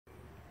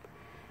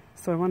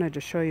So I wanted to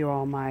show you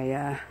all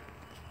my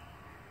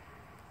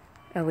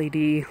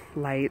LED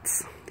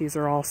lights. These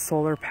are all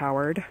solar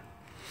powered.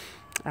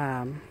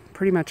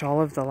 Pretty much all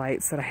of the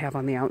lights that I have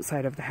on the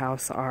outside of the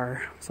house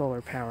are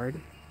solar powered.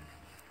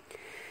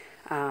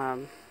 I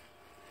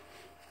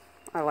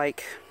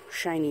like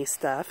shiny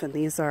stuff, and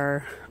these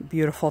are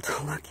beautiful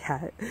to look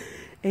at,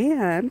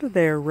 and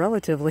they're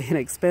relatively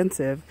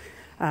inexpensive.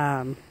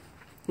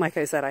 Like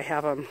I said, I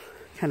have them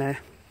kind of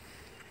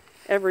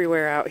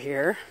everywhere out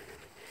here.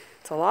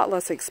 It's a lot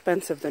less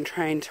expensive than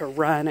trying to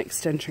run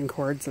extension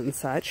cords and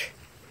such.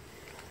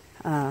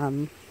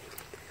 Have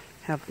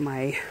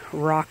my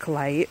rock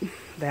light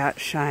that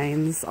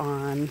shines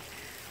on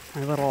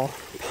my little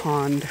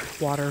pond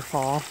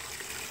waterfall.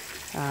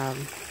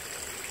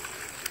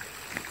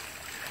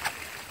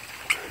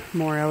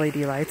 More LED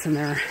lights, and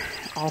they're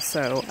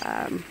also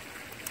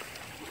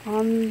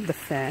on the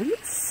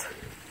fence,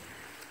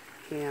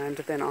 and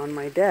then on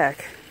my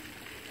deck.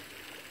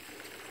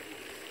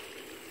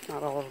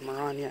 Not all of them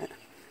are on yet.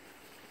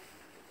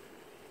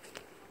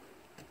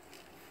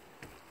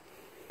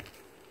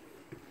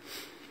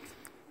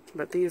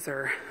 But these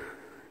are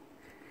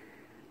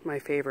my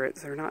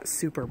favorites. They're not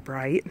super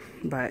bright,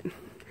 but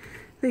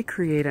they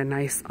create a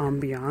nice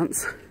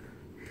ambiance.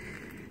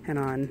 And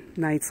on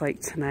nights like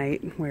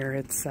tonight, where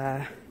it's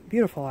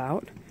beautiful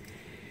out,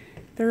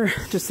 they're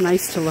just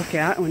nice to look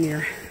at when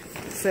you're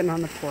sitting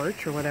on the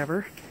porch or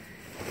whatever.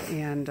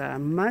 And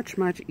much,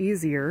 much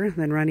easier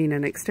than running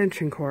an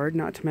extension cord,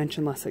 not to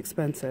mention less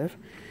expensive,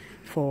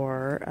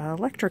 for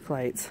electric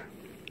lights.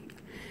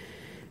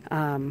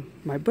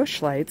 My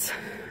bush lights,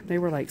 they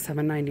were like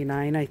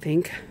 $7.99, I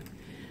think,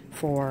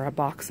 for a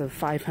box of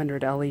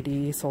 500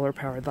 LED solar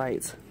powered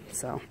lights.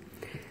 So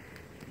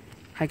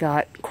I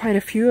got quite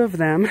a few of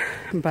them,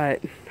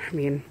 but I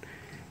mean,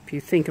 if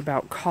you think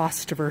about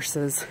cost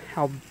versus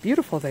how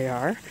beautiful they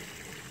are,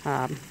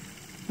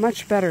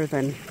 much better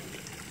than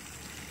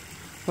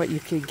what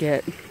you could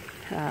get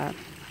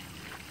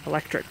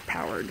electric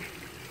powered.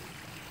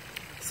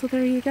 So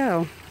there you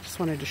go. Just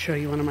wanted to show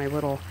you one of my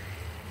little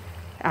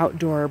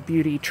outdoor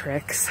beauty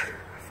tricks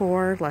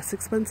for less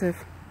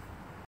expensive.